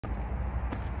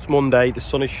It's Monday, the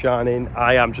sun is shining.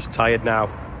 I am just tired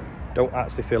now. Don't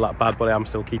actually feel that bad, but I am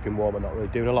still keeping warm and not really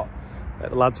doing a lot.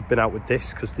 The lads have been out with this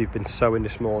because they've been sowing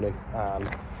this morning, and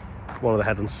one of the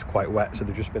headlands is quite wet, so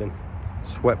they've just been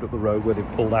swept up the road where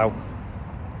they've pulled out.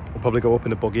 We'll probably go up in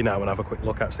the buggy now and have a quick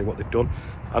look actually what they've done.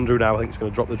 Andrew now I think is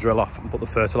going to drop the drill off and put the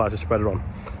fertiliser spreader on,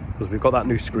 because we've got that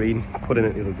new screen put in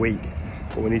it the other week,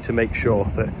 but we need to make sure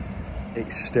that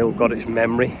it's still got its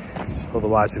memory,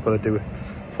 otherwise we've got to do a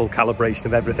full calibration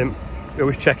of everything. We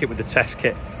always check it with the test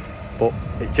kit, but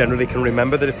it generally can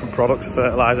remember the different products of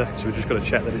fertiliser, so we've just got to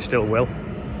check that it still will.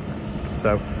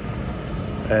 So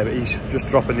he's just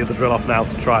dropping the other drill off now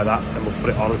to try that, and we'll put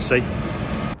it on and see.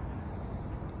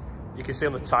 You can see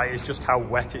on the tyres just how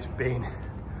wet it's been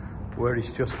where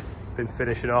he's just been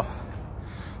finishing off.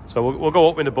 So we'll go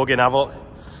up in the buggy and have a look.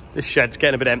 This shed's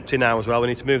getting a bit empty now as well. We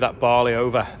need to move that barley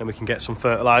over and we can get some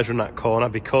fertiliser in that corner,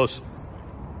 because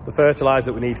the fertiliser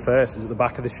that we need first is at the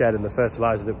back of the shed, and the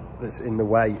fertiliser that's in the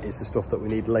way is the stuff that we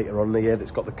need later on in the year that's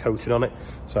got the coating on it.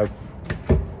 So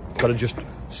got to just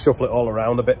shuffle it all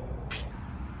around a bit.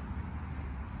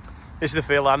 This is the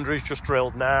field Andrew's just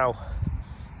drilled now.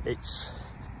 It's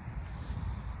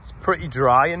pretty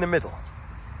dry in the middle,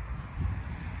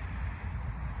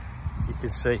 as you can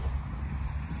see.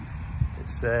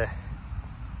 It's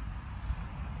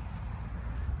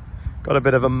got a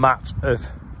bit of a mat of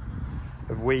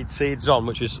weed seeds on,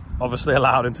 which has obviously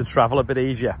allowed him to travel a bit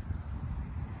easier.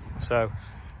 So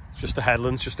just the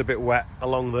headlands just a bit wet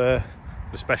along there,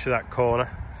 especially that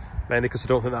corner, mainly because I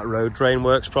don't think that road drain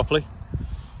works properly.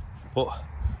 But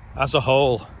as a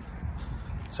whole,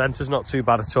 the centre's not too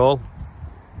bad at all.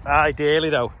 Ideally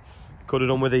though, could have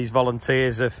done with these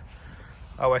volunteers of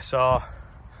OSR,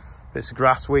 bits of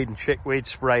grassweed and chickweed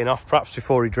spraying off perhaps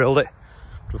before he drilled it.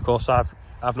 But of course I've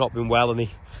not been well, and he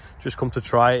just come to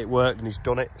try it, it worked and he's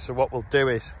done it. So what we'll do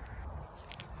is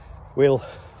we'll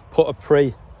put a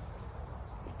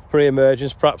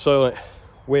pre-emergence perhaps on it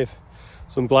with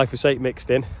some glyphosate mixed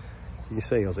in. Can you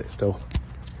see, or is it still?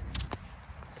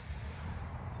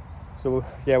 So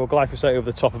yeah, we'll glyphosate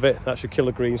over the top of it. That should kill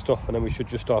the green stuff, and then we should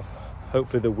just have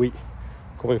hopefully the wheat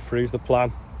coming through is the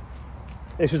plan.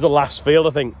 This was the last field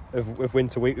I think of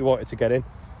winter wheat we wanted to get in.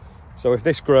 So if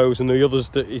this grows, and the others,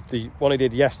 the one he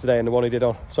did yesterday and the one he did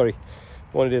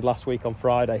last week on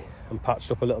Friday and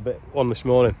patched up a little bit one this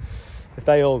morning, if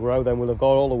they all grow, then we'll have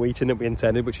got all the wheat in that we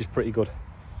intended, which is pretty good.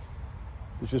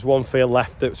 There's just one field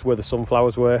left that's where the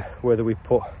sunflowers were, whether we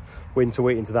put winter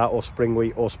wheat into that or spring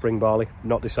wheat or spring barley.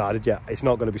 Not decided yet. It's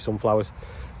not going to be sunflowers.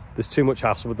 There's too much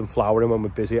hassle with them flowering when we're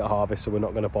busy at harvest, so we're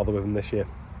not going to bother with them this year.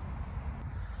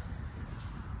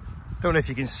 Don't know if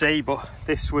you can see, but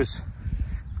this was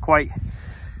quite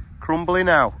crumbly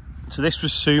now. So this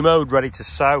was sumoed, ready to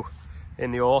sow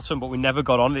in the autumn, but we never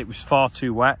got on it. It was far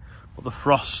too wet, but the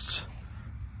frosts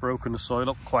broken the soil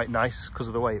up quite nice because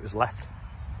of the way it was left.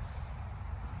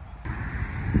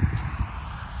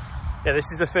 Yeah,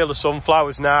 this is the field of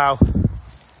sunflowers now.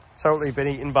 Totally been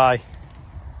eaten by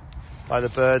the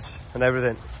birds and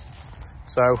everything.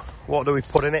 So what do we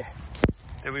put in it?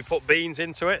 Do we put beans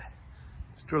into it?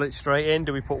 Just drill it straight in.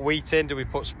 Do we put wheat in? Do we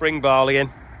put spring barley in?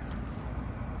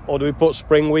 Or do we put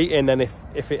spring wheat in? And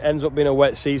if it ends up being a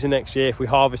wet season next year, if we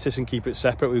harvest this and keep it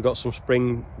separate, we've got some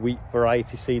spring wheat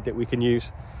variety seed that we can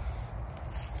use.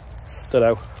 Don't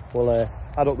know. We'll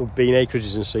add up the bean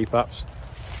acreages and see perhaps.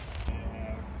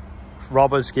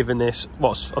 Robber's given this,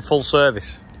 what's a full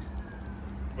service?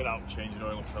 Without changing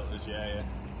oil filters, yeah.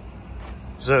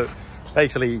 So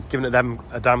basically giving it them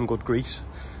a damn good grease,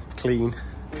 clean,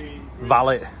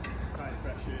 valet. Tire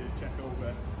pressures, check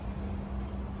over.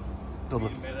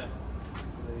 Mirror.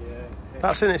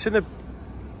 That's in,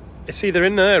 it's either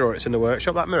in there or it's in the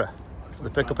workshop, that mirror. The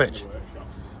pickle pitch.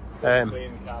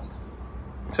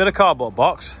 It's in a cardboard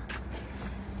box.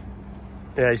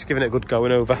 Yeah, he's giving it a good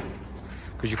going over,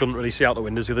 because you couldn't really see out the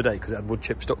windows the other day because it had wood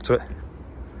chip stuck to it.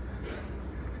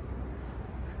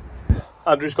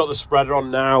 Andrew's got the spreader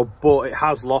on now, but it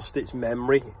has lost its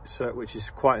memory, so which is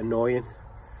quite annoying.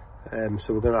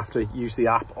 So we're going to have to use the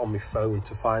app on my phone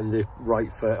to find the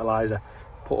right fertiliser,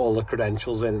 put all the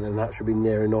credentials in, and then that should be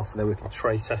near enough, and then we can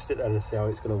tray test it and see how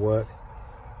it's going to work.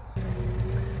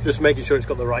 Just making sure it's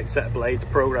got the right set of blades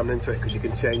programmed into it, because you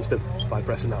can change them by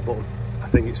pressing that button. I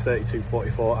think it's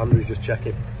 3244. Andrew's just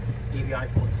checking. EVI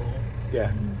 44.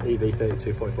 Yeah, EV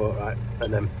 3244, right.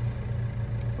 And then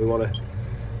we want to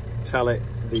tell it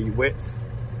the width,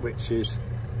 which is,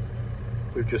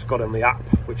 we've just got on the app,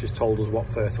 which has told us what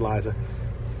fertiliser.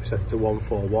 We set it to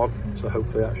 141, so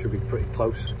hopefully that should be pretty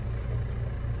close.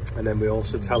 And then we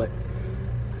also tell it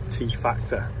the T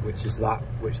factor, which is that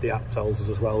which the app tells us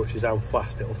as well, which is how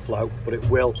fast it'll flow, but it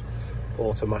will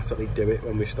automatically do it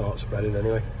when we start spreading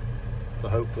anyway. So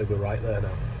hopefully we're right there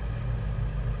now.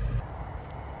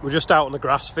 We're just out on the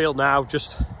grass field now,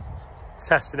 just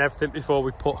testing everything before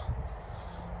we put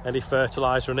any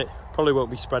fertiliser in it. Probably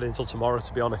won't be spreading until tomorrow,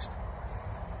 to be honest,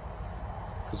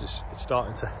 because it's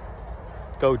starting to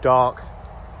go dark.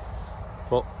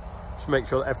 But just make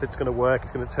sure that everything's going to work.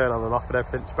 It's going to turn on and off and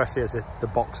everything, especially as the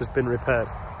box has been repaired.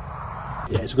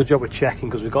 Yeah, it's a good job we're checking,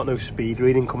 because we've got no speed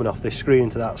reading coming off this screen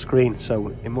into that screen, so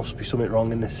it must be something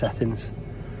wrong in the settings.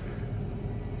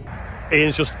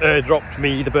 Ian's just airdropped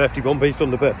me the birthday bumper. He's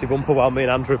done the birthday bumper while me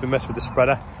and Andrew have been messing with the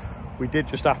spreader. We did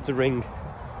just have to ring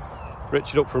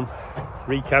Richard up from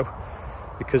Rico,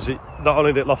 because it not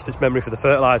only did it lost its memory for the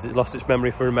fertiliser, it lost its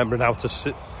memory for remembering how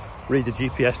to read the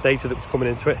GPS data that was coming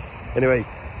into it. Anyway,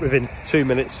 within 2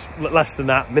 minutes, less than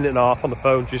that, minute and a half on the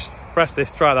phone, just press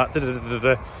this, try that,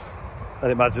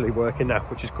 and it magically working now,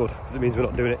 which is good, because it means we're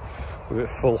not doing it with a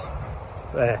full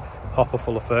hopper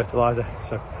full of fertiliser.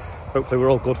 So hopefully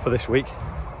we're all good for this week.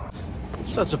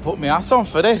 Just had to put my hat on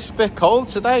for this. Bit cold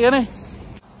today, isn't it?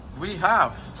 We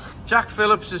have Jack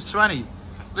Phillips is 20,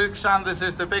 Luke Sanders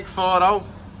is the big 4-0,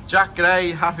 Jack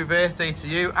Gray, happy birthday to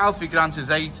you, Alfie Grant is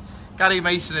 8, Gary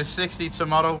Mason is 60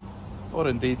 tomorrow, or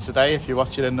indeed today if you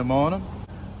watch it in the morning.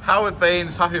 Howard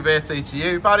Baines, happy birthday to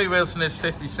you, Barry Wilson is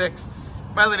 56,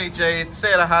 Melanie Jade,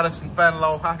 Sarah Harrison, Ben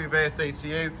Lowe, happy birthday to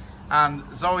you, and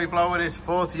Zoe Blower is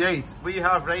 48. We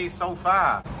have raised so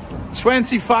far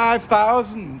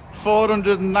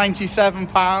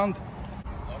 £25,497.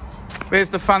 Where's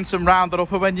the phantom rounder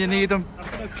upper when you need them? I'm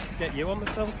going to get you on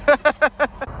myself.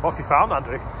 What have you found,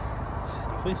 Andrew?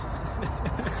 Nothing.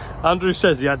 Andrew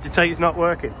says the agitator's not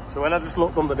working. So when I just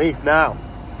looked underneath now,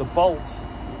 the bolt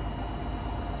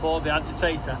for the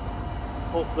agitator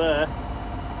up there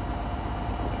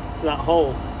to that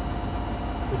hole,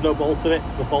 there's no bolt in it,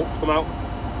 so the bolts come out.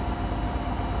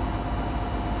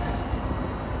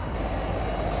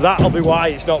 So that'll be why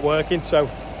it's not working. So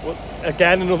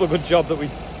again, another good job that we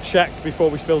checked before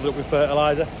we filled it up with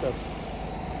fertiliser. So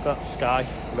that's Sky,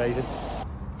 amazing.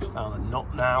 Just found a nut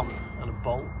now and a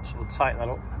bolt, so we'll tighten that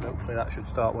up and hopefully that should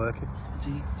start working.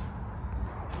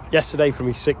 Yesterday from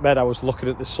his sick bed I was looking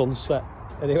at the sunset.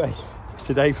 Anyway,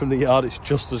 today from the yard it's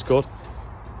just as good.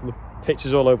 And the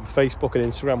pictures all over Facebook and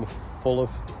Instagram were full of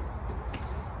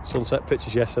sunset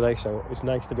pictures yesterday, so it's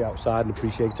nice to be outside and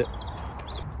appreciate it.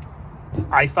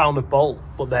 I found a bolt,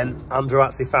 but then Andrew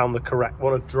actually found the correct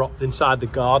one. Had dropped inside the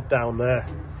guard down there,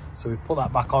 so we put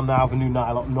that back on now with a new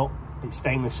nylon nut. It's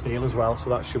stainless steel as well, so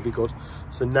that should be good.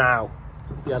 So now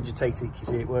the agitator, you can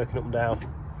see it working up and down.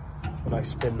 When I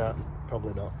spin that,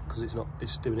 probably not, because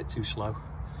it's doing it too slow.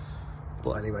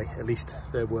 But anyway, at least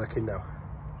they're working now.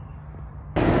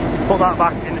 Put that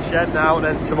back in the shed now, and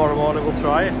then tomorrow morning we'll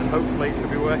try it and hopefully it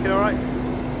should be working all right.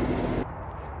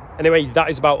 Anyway, that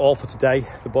is about all for today.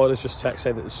 The boilers just text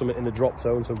saying that there's something in the drop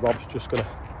zone, so Rob's just going to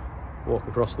walk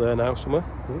across there now somewhere.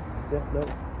 Yeah, no.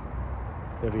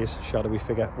 There he is, shadowy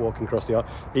figure walking across the yard.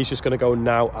 He's just going to go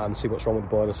now and see what's wrong with the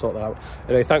boiler, sort that out.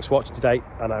 Anyway, thanks for watching today,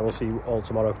 and I will see you all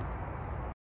tomorrow.